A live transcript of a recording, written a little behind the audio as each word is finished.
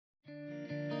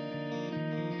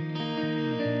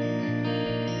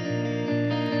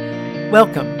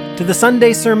Welcome to the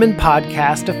Sunday Sermon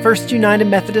Podcast of First United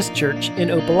Methodist Church in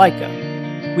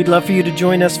Opelika. We'd love for you to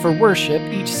join us for worship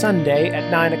each Sunday at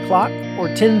 9 o'clock or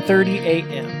 10:30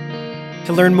 a.m.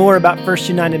 To learn more about First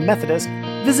United Methodist,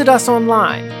 visit us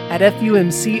online at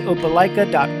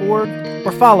fumcopelika.org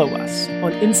or follow us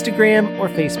on Instagram or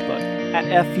Facebook at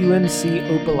FUMC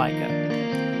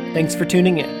Thanks for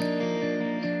tuning in.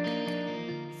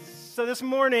 So this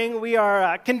morning we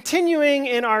are continuing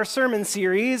in our sermon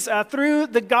series through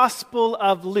the Gospel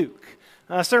of Luke,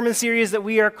 a sermon series that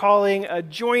we are calling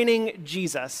Joining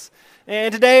Jesus.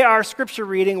 And today our scripture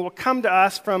reading will come to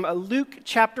us from Luke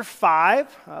chapter 5,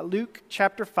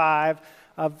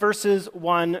 verses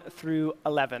 1 through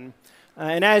 11.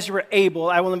 And as you are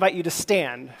able, I will invite you to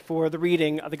stand for the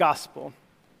reading of the Gospel.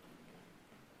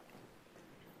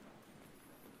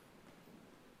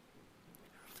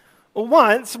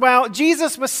 Once, while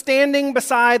Jesus was standing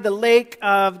beside the lake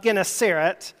of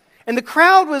Gennesaret, and the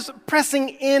crowd was pressing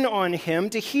in on him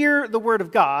to hear the word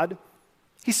of God,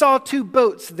 he saw two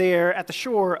boats there at the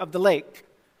shore of the lake.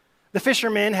 The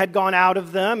fishermen had gone out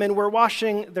of them and were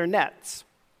washing their nets.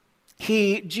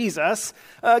 He, Jesus,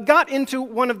 got into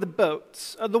one of the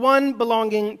boats, the one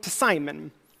belonging to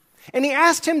Simon, and he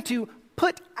asked him to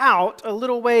put out a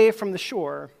little way from the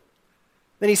shore.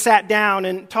 Then he sat down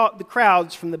and taught the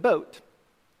crowds from the boat.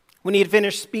 When he had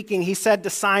finished speaking, he said to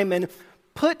Simon,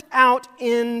 "Put out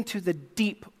into the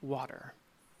deep water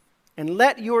and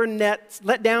let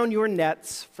down your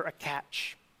nets for a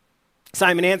catch."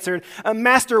 Simon answered,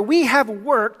 "Master, we have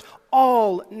worked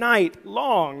all night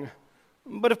long,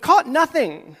 but have caught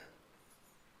nothing.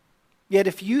 Yet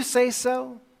if you say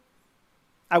so,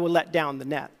 I will let down the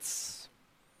nets."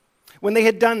 When they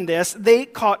had done this, they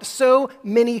caught so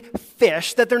many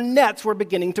fish that their nets were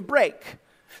beginning to break.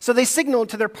 So they signaled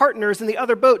to their partners in the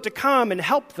other boat to come and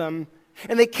help them.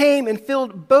 And they came and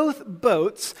filled both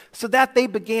boats so that they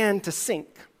began to sink.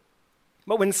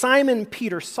 But when Simon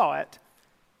Peter saw it,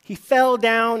 he fell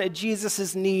down at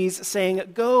Jesus' knees,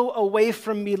 saying, "Go away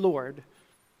from me, Lord,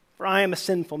 for I am a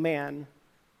sinful man."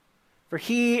 For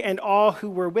he and all who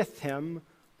were with him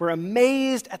were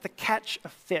amazed at the catch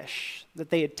of fish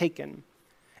that they had taken.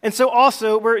 And so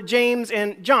also were James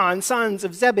and John, sons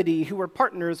of Zebedee, who were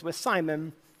partners with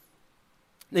Simon.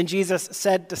 Then Jesus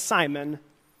said to Simon,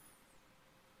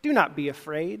 "Do not be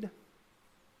afraid.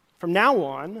 From now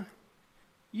on,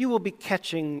 you will be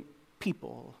catching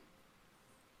people."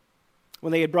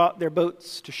 When they had brought their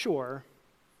boats to shore,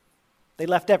 they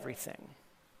left everything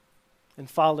and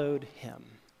followed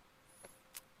him.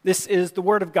 This is the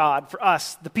word of God for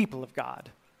us, the people of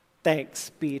God. Thanks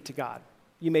be to God.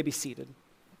 You may be seated.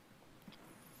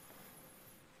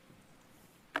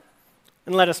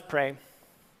 And let us pray.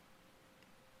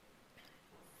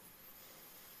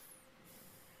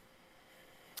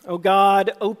 O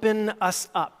God, open us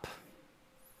up.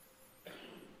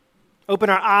 Open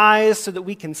our eyes so that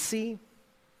we can see.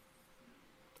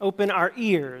 Open our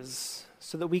ears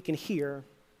so that we can hear.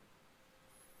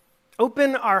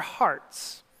 Open our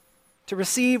hearts to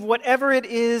receive whatever it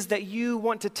is that you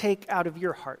want to take out of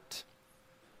your heart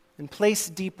and place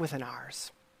deep within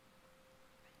ours.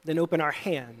 Then open our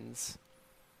hands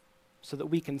so that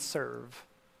we can serve.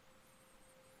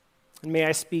 And may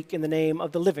I speak in the name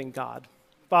of the living God,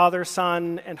 Father,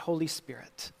 Son, and Holy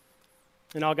Spirit.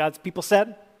 And all God's people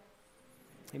said,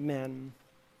 Amen.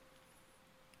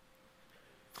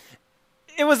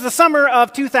 It was the summer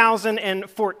of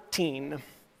 2014.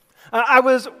 I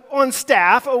was on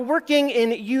staff working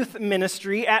in youth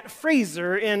ministry at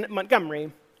Fraser in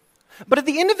Montgomery. But at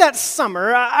the end of that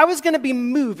summer, I was going to be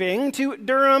moving to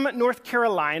Durham, North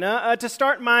Carolina to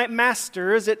start my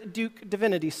master's at Duke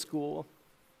Divinity School.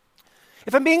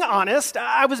 If I'm being honest,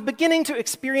 I was beginning to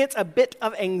experience a bit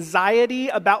of anxiety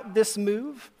about this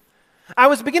move. I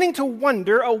was beginning to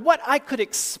wonder what I could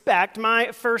expect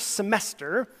my first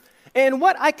semester and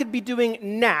what I could be doing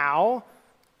now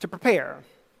to prepare.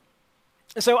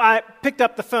 So I picked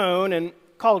up the phone and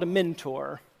called a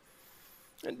mentor.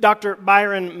 Dr.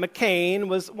 Byron McCain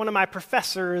was one of my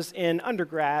professors in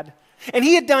undergrad, and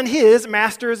he had done his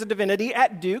Master's of Divinity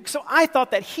at Duke, so I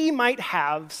thought that he might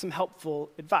have some helpful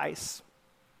advice.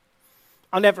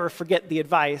 I'll never forget the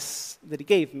advice that he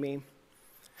gave me.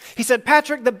 He said,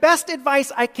 "Patrick, the best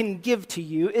advice I can give to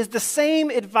you is the same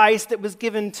advice that was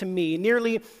given to me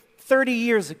nearly 30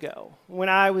 years ago when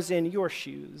I was in your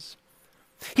shoes."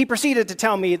 He proceeded to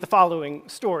tell me the following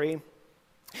story.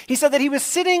 He said that he was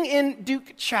sitting in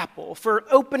Duke Chapel for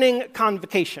opening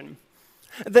convocation.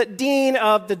 The dean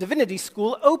of the Divinity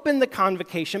School opened the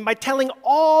convocation by telling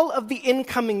all of the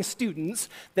incoming students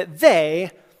that they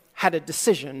had a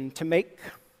decision to make.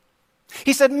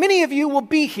 He said, many of you will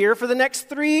be here for the next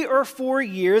 3 or 4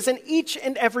 years, and each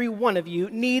and every one of you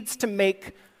needs to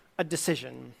make a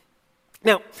decision.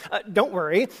 Now, don't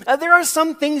worry. There are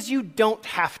some things you don't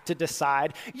have to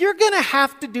decide. You're going to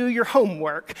have to do your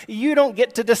homework. You don't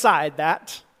get to decide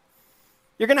that.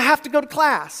 You're going to have to go to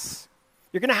class.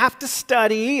 You're going to have to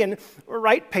study and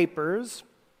write papers.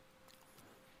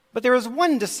 But there is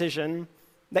one decision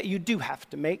that you do have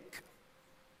to make,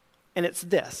 and it's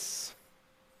this.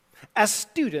 As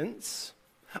students,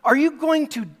 are you going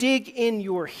to dig in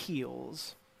your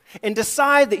heels and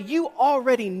decide that you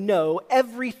already know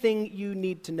everything you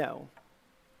need to know?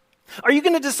 Are you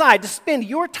going to decide to spend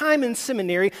your time in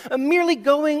seminary merely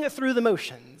going through the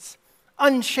motions,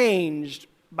 unchanged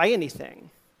by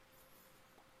anything?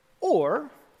 Or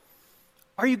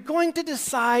are you going to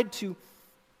decide to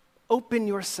open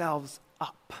yourselves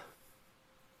up?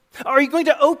 Are you going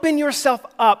to open yourself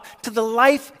up to the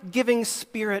life-giving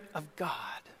Spirit of God?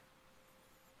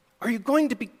 Are you going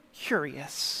to be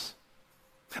curious?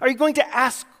 Are you going to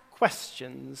ask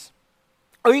questions?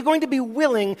 Are you going to be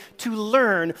willing to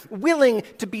learn, willing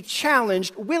to be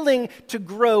challenged, willing to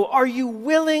grow? Are you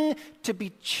willing to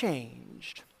be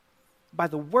changed by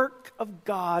the work of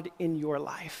God in your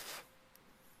life?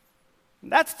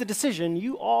 That's the decision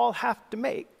you all have to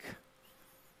make.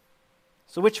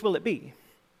 So which will it be?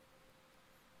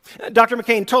 Dr.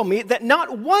 McCain told me that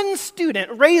not one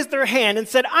student raised their hand and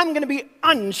said, I'm going to be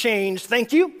unchanged,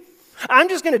 thank you. I'm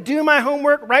just going to do my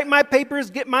homework, write my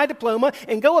papers, get my diploma,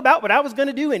 and go about what I was going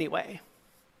to do anyway.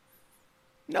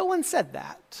 No one said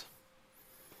that.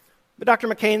 But Dr.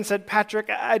 McCain said,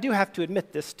 Patrick, I do have to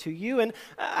admit this to you, and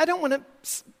I don't want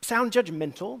to sound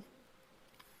judgmental,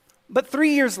 but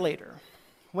 3 years later,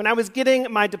 when I was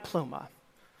getting my diploma,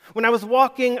 when I was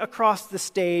walking across the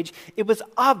stage, it was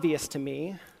obvious to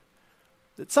me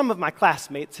that some of my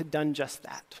classmates had done just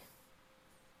that.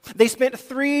 They spent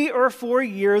 3 or 4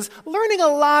 years learning a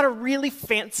lot of really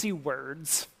fancy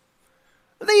words.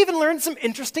 They even learned some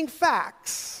interesting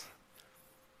facts.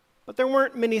 But there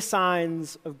weren't many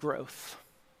signs of growth.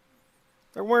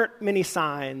 There weren't many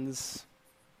signs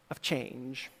of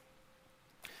change.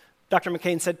 Dr.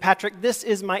 McCain said, Patrick, this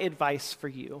is my advice for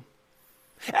you.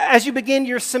 As you begin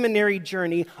your seminary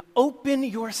journey, open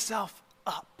yourself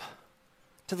up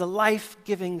to the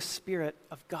life-giving Spirit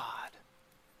of God.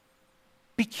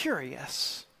 Be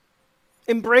curious.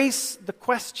 Embrace the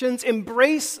questions,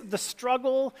 embrace the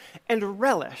struggle, and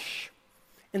relish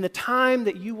in the time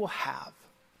that you will have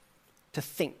to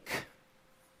think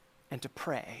and to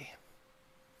pray.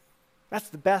 That's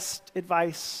the best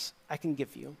advice I can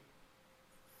give you.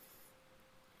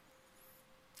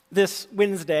 This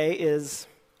Wednesday is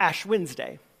Ash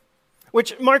Wednesday,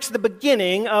 which marks the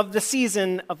beginning of the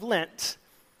season of Lent.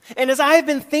 And as I have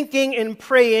been thinking and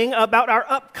praying about our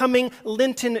upcoming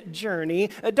Lenten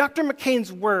journey, Dr.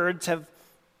 McCain's words have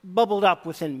bubbled up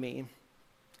within me,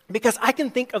 because I can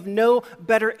think of no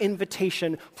better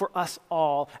invitation for us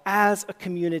all as a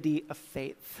community of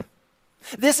faith.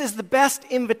 This is the best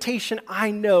invitation I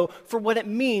know for what it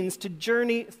means to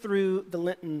journey through the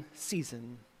Lenten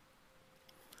season.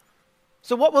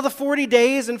 So what will the 40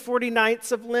 days and 40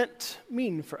 nights of Lent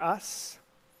mean for us?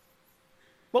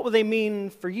 What will they mean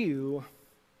for you?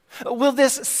 Will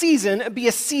this season be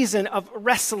a season of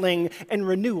wrestling and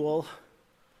renewal?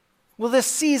 Will this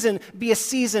season be a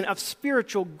season of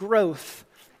spiritual growth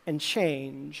and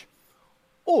change?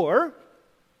 Or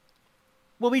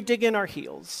will we dig in our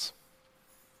heels?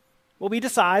 Will we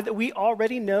decide that we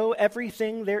already know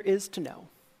everything there is to know?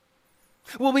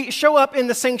 Will we show up in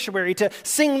the sanctuary to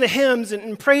sing the hymns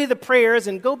and pray the prayers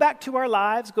and go back to our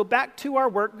lives, go back to our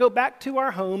work, go back to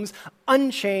our homes,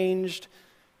 unchanged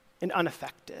and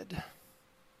unaffected?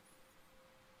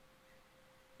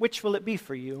 Which will it be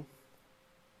for you?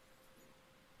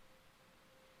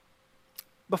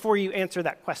 Before you answer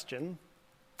that question,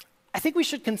 I think we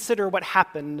should consider what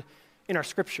happened in our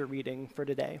scripture reading for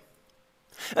today.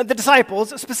 The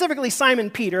disciples, specifically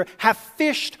Simon Peter, have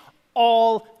fished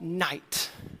all night,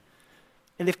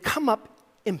 and they've come up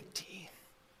empty.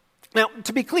 Now,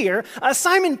 to be clear,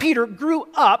 Simon Peter grew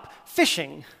up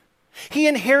fishing. He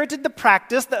inherited the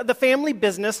practice, the family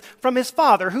business, from his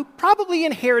father, who probably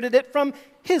inherited it from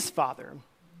his father.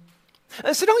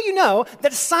 So don't you know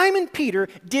that Simon Peter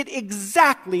did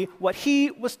exactly what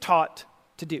he was taught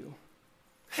to do?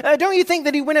 Don't you think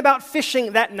that he went about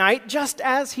fishing that night just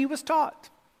as he was taught?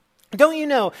 Don't you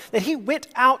know that he went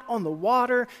out on the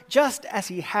water just as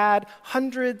he had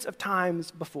hundreds of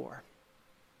times before?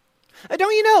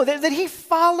 Don't you know that he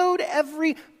followed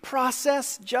every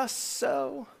process just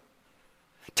so?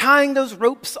 Tying those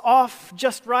ropes off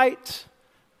just right,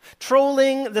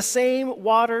 trolling the same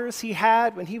waters he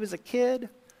had when he was a kid,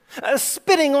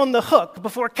 spitting on the hook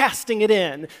before casting it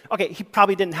in. Okay, he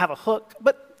probably didn't have a hook,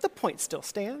 but the point still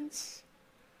stands.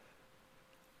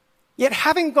 Yet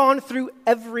having gone through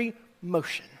every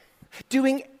motion,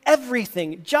 doing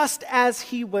everything just as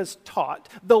he was taught,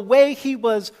 the way he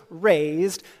was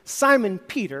raised, Simon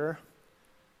Peter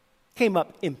came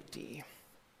up empty.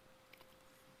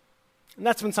 And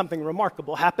that's when something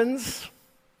remarkable happens.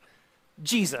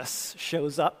 Jesus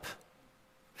shows up.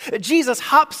 Jesus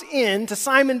hops into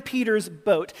Simon Peter's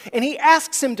boat, and he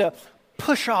asks him to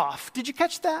push off. Did you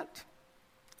catch that?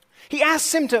 He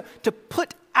asks him to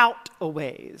put out a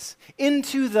ways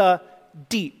into the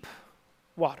deep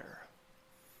water.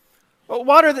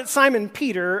 Water that Simon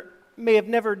Peter may have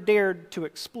never dared to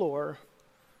explore.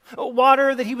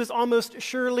 Water that he was almost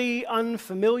surely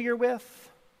unfamiliar with.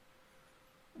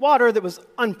 Water that was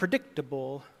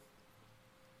unpredictable.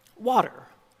 Water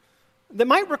that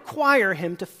might require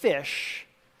him to fish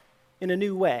in a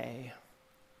new way.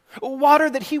 Water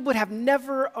that he would have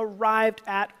never arrived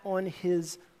at on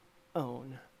his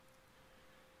own.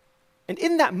 And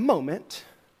in that moment,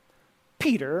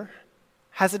 Peter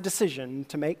has a decision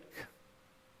to make.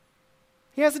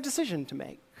 He has a decision to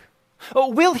make.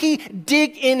 Will he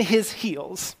dig in his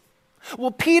heels?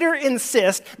 Will Peter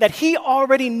insist that he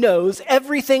already knows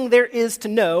everything there is to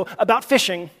know about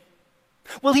fishing?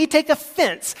 Will he take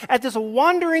offense at this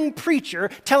wandering preacher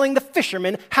telling the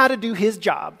fishermen how to do his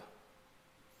job?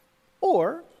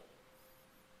 Or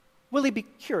will he be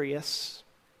curious?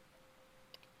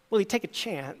 Will he take a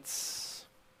chance?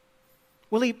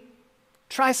 Will he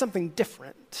try something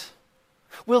different?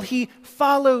 Will he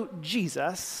follow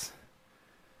Jesus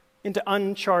into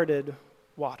uncharted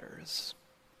waters?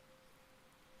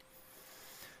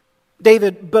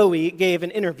 David Bowie gave an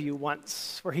interview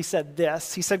once where he said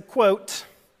this. He said, quote,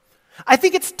 "I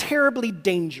think it's terribly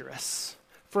dangerous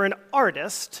for an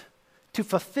artist to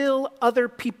fulfill other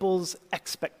people's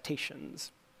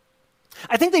expectations.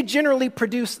 I think they generally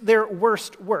produce their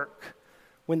worst work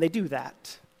when they do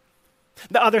that.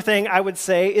 The other thing I would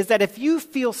say is that if you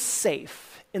feel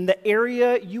safe in the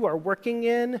area you are working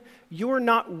in, you're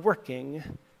not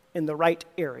working in the right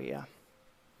area.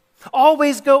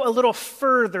 Always go a little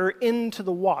further into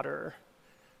the water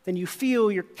than you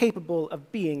feel you're capable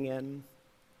of being in.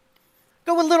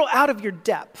 Go a little out of your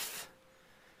depth.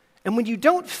 And when you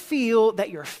don't feel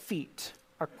that your feet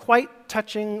are quite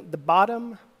touching the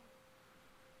bottom,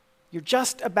 you're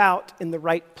just about in the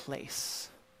right place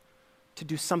to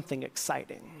do something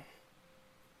exciting."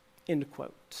 End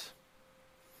quote.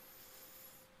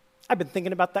 I've been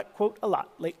thinking about that quote a lot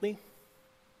lately.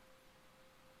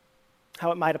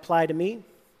 How it might apply to me,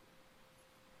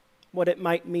 what it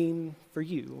might mean for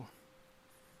you.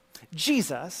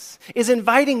 Jesus is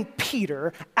inviting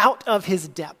Peter out of his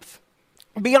depth,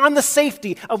 beyond the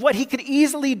safety of what he could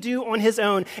easily do on his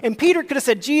own. And Peter could have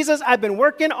said, "Jesus, I've been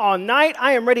working all night.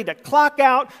 I am ready to clock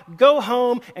out, go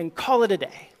home, and call it a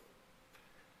day."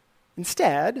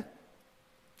 Instead,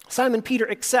 Simon Peter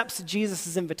accepts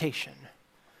Jesus' invitation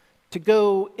to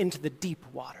go into the deep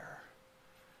water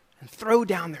and throw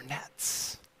down their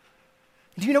nets.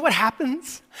 Do you know what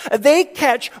happens? They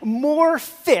catch more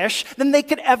fish than they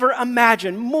could ever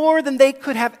imagine, more than they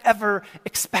could have ever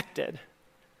expected.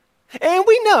 And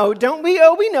we know, don't we?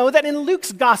 We know that in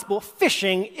Luke's gospel,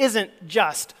 fishing isn't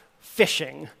just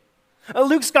fishing.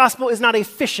 Luke's gospel is not a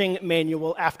fishing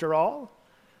manual, after all.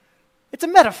 It's a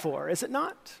metaphor, is it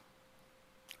not?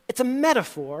 It's a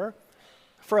metaphor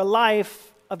for a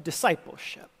life of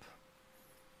discipleship.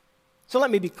 So let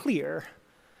me be clear.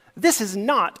 This is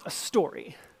not a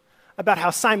story about how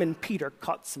Simon Peter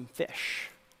caught some fish.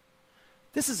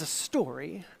 This is a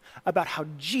story about how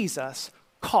Jesus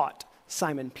caught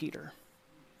Simon Peter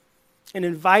and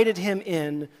invited him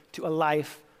in to a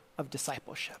life of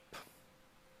discipleship.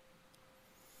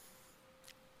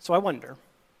 So I wonder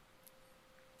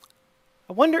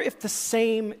if the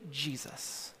same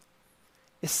Jesus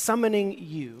is summoning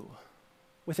you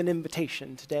with an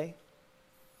invitation today.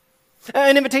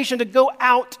 An invitation to go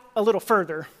out a little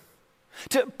further,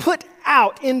 to put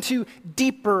out into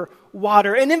deeper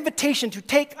water, an invitation to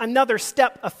take another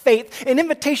step of faith, an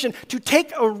invitation to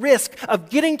take a risk of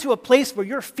getting to a place where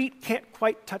your feet can't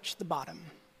quite touch the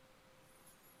bottom.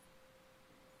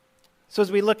 So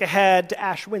as we look ahead to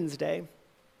Ash Wednesday,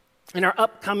 in our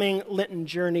upcoming Lenten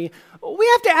journey, we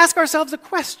have to ask ourselves a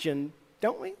question,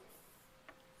 don't we?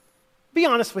 Be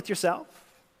honest with yourself.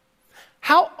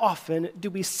 How often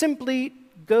do we simply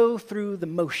go through the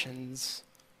motions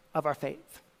of our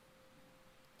faith?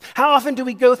 How often do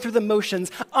we go through the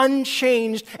motions,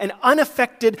 unchanged and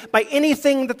unaffected by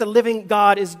anything that the living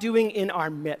God is doing in our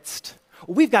midst?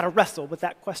 We've got to wrestle with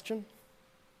that question.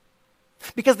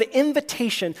 Because the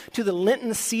invitation to the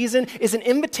Lenten season is an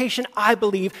invitation, I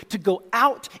believe, to go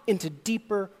out into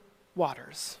deeper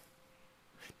waters,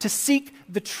 to seek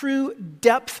the true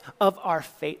depth of our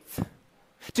faith,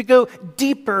 to go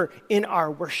deeper in our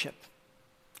worship,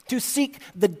 to seek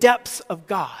the depths of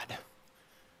God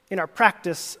in our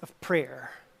practice of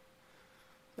prayer,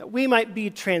 that we might be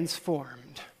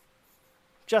transformed,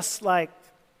 just like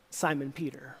Simon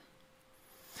Peter.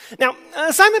 Now,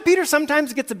 Simon Peter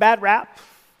sometimes gets a bad rap.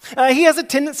 He has a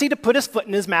tendency to put his foot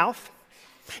in his mouth.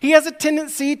 He has a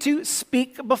tendency to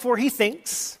speak before he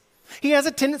thinks. He has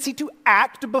a tendency to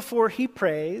act before he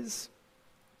prays.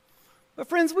 But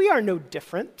friends, we are no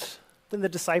different than the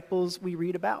disciples we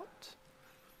read about.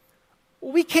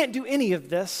 We can't do any of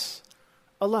this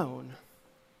alone.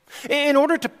 In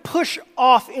order to push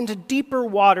off into deeper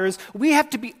waters, we have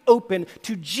to be open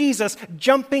to Jesus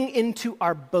jumping into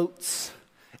our boats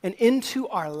and into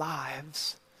our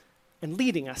lives and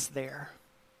leading us there.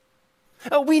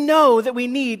 We know that we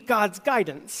need God's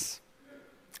guidance.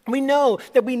 We know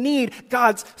that we need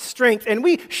God's strength, and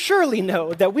we surely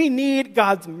know that we need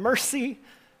God's mercy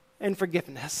and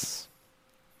forgiveness.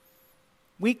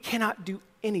 We cannot do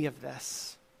any of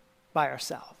this by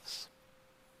ourselves.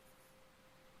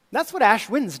 That's what Ash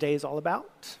Wednesday is all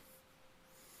about.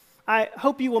 I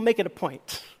hope you will make it a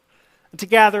point to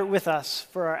gather with us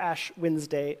for our Ash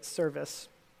Wednesday service.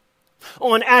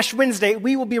 On Ash Wednesday,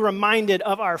 we will be reminded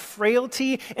of our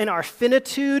frailty and our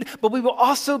finitude, but we will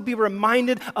also be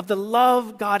reminded of the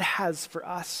love God has for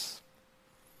us.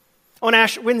 On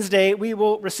Ash Wednesday, we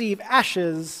will receive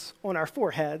ashes on our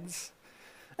foreheads.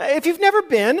 If you've never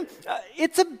been,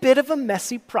 it's a bit of a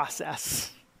messy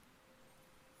process.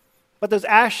 But those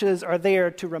ashes are there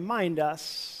to remind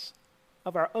us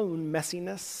of our own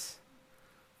messiness.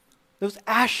 Those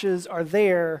ashes are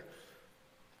there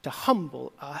to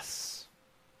humble us.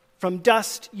 From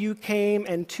dust you came,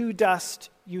 and to dust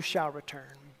you shall return.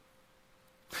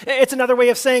 It's another way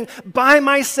of saying, by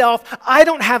myself, I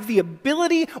don't have the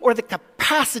ability or the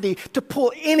capacity to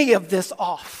pull any of this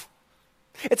off.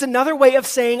 It's another way of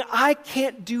saying, I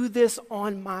can't do this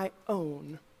on my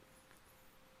own.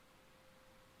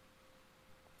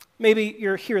 Maybe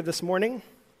you're here this morning,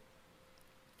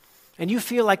 and you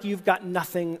feel like you've got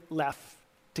nothing left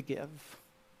to give.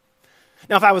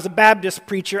 Now, if I was a Baptist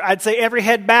preacher, I'd say every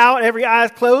head bowed, every eye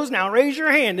closed. Now raise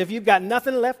your hand if you've got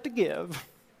nothing left to give.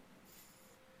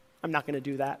 I'm not going to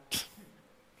do that.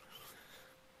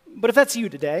 But if that's you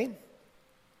today,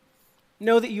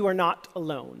 know that you are not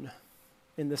alone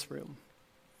in this room.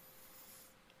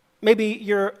 Maybe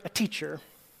you're a teacher,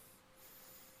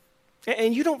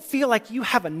 and you don't feel like you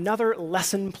have another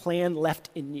lesson plan left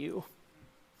in you.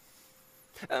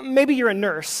 Maybe you're a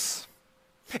nurse,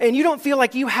 and you don't feel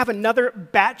like you have another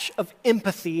batch of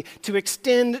empathy to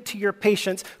extend to your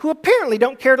patients who apparently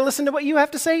don't care to listen to what you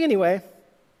have to say anyway.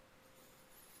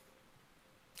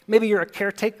 Maybe you're a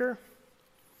caretaker,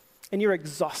 and you're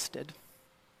exhausted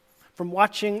from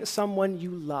watching someone you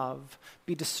love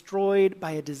be destroyed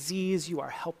by a disease you are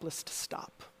helpless to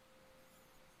stop.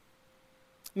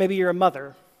 Maybe you're a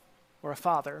mother or a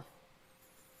father,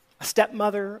 a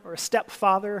stepmother or a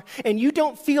stepfather, and you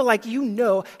don't feel like you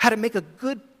know how to make a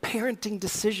good parenting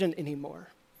decision anymore,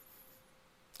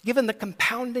 given the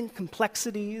compounding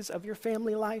complexities of your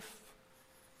family life.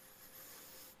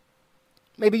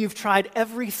 Maybe you've tried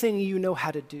everything you know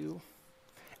how to do,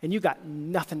 and you got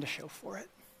nothing to show for it.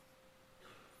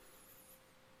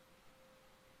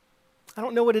 I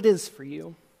don't know what it is for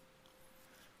you,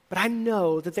 but I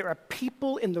know that there are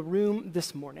people in the room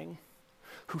this morning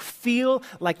who feel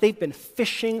like they've been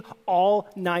fishing all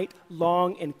night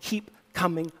long and keep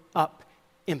coming up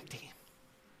empty.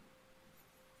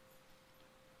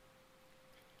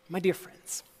 My dear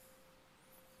friends,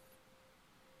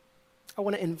 I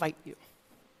want to invite you.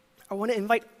 I want to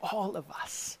invite all of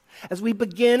us as we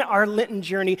begin our Lenten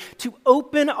journey to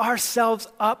open ourselves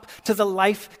up to the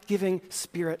life-giving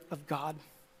Spirit of God.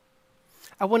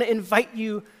 I want to invite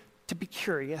you to be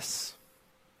curious,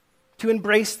 to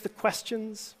embrace the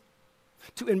questions,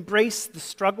 to embrace the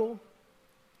struggle.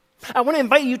 I want to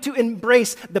invite you to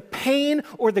embrace the pain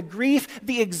or the grief,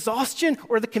 the exhaustion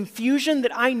or the confusion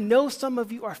that I know some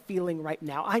of you are feeling right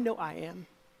now. I know I am.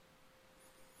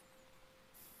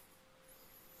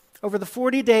 Over the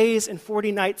 40 days and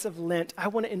 40 nights of Lent, I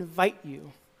want to invite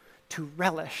you to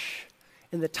relish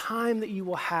in the time that you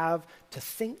will have to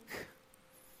think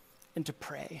and to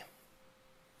pray.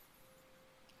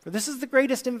 For this is the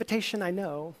greatest invitation I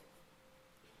know.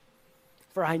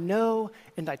 For I know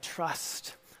and I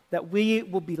trust that we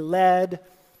will be led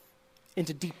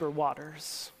into deeper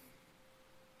waters.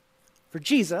 For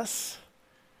Jesus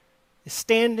is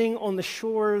standing on the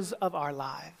shores of our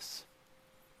lives.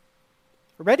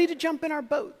 We're ready to jump in our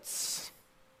boats.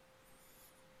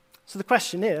 So the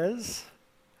question is,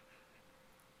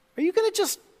 are you going to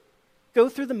just go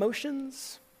through the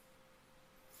motions?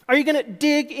 Are you going to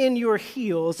dig in your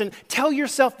heels and tell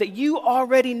yourself that you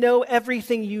already know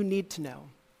everything you need to know?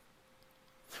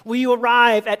 Will you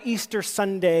arrive at Easter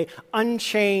Sunday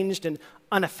unchanged and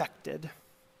unaffected?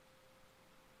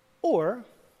 Or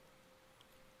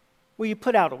will you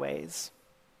put out a ways?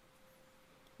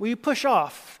 Will you push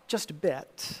off just a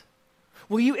bit?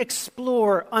 Will you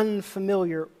explore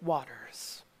unfamiliar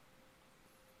waters?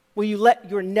 Will you let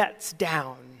your nets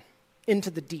down into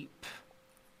the deep?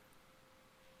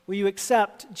 Will you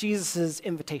accept Jesus'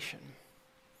 invitation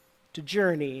to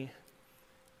journey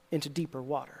into deeper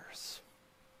waters?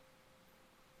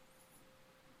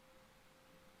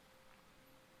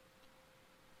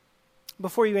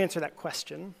 Before you answer that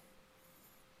question,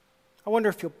 I wonder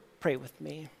if you'll pray with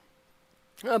me.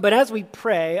 But as we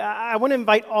pray, I want to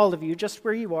invite all of you, just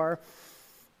where you are,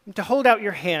 to hold out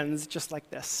your hands just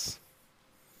like this,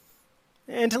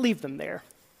 and to leave them there.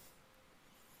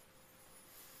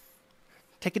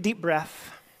 Take a deep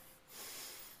breath,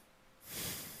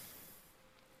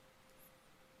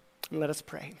 and let us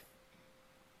pray.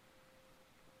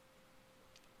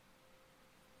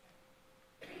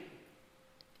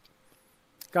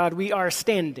 God, we are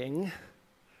standing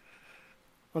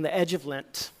on the edge of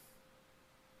Lent.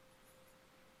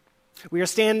 We are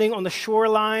standing on the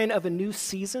shoreline of a new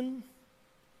season. And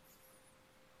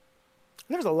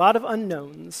there's a lot of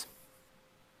unknowns.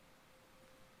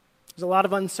 There's a lot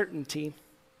of uncertainty.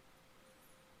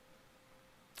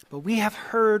 But we have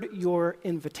heard your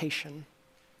invitation.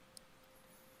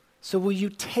 So will you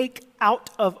take out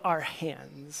of our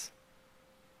hands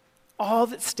all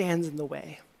that stands in the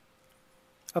way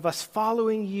of us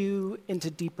following you into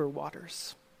deeper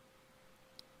waters?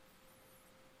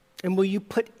 And will you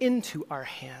put into our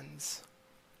hands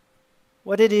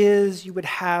what it is you would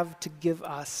have to give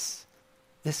us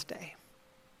this day,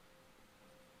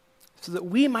 so that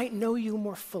we might know you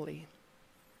more fully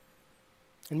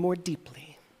and more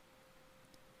deeply?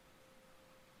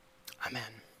 Amen.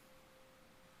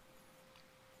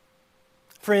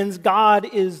 Friends,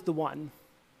 God is the one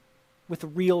with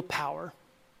real power.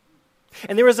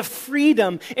 And there is a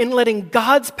freedom in letting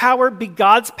God's power be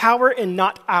God's power and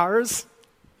not ours.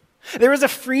 There is a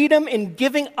freedom in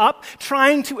giving up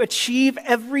trying to achieve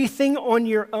everything on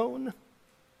your own.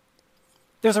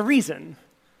 There's a reason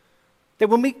that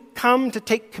when we come to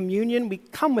take communion, we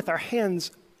come with our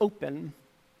hands open,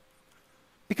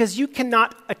 because you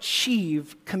cannot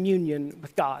achieve communion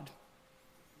with God.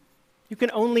 You can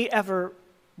only ever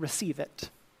receive it.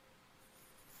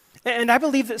 And I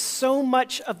believe that so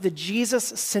much of the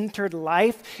Jesus-centered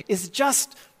life is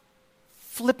just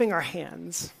flipping our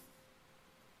hands.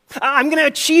 I'm going to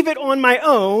achieve it on my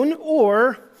own,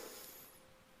 or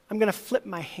I'm going to flip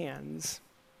my hands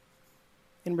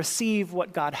and receive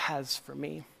what God has for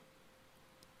me.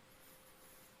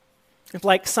 If,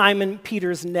 like Simon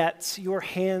Peter's nets, your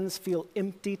hands feel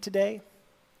empty today,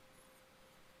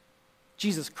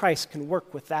 Jesus Christ can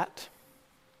work with that.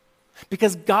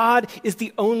 Because God is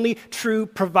the only true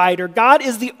provider. God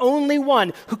is the only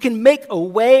one who can make a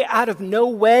way out of no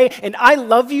way. And I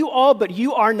love you all, but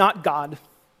you are not God.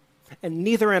 And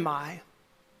neither am I.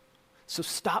 So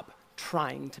stop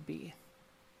trying to be.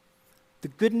 The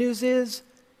good news is,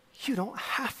 you don't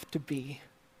have to be.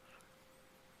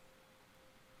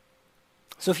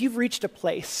 So if you've reached a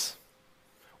place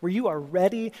where you are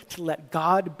ready to let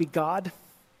God be God,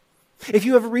 if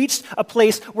you have reached a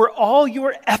place where all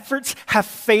your efforts have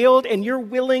failed and you're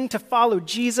willing to follow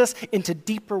Jesus into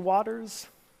deeper waters,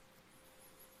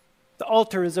 the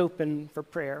altar is open for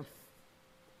prayer.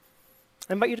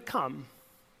 I invite you to come,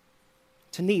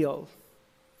 to kneel,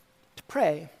 to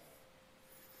pray.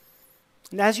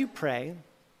 And as you pray,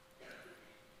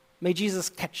 may Jesus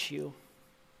catch you,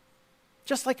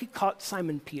 just like he caught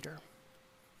Simon Peter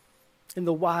in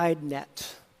the wide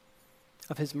net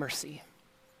of his mercy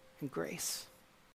and grace.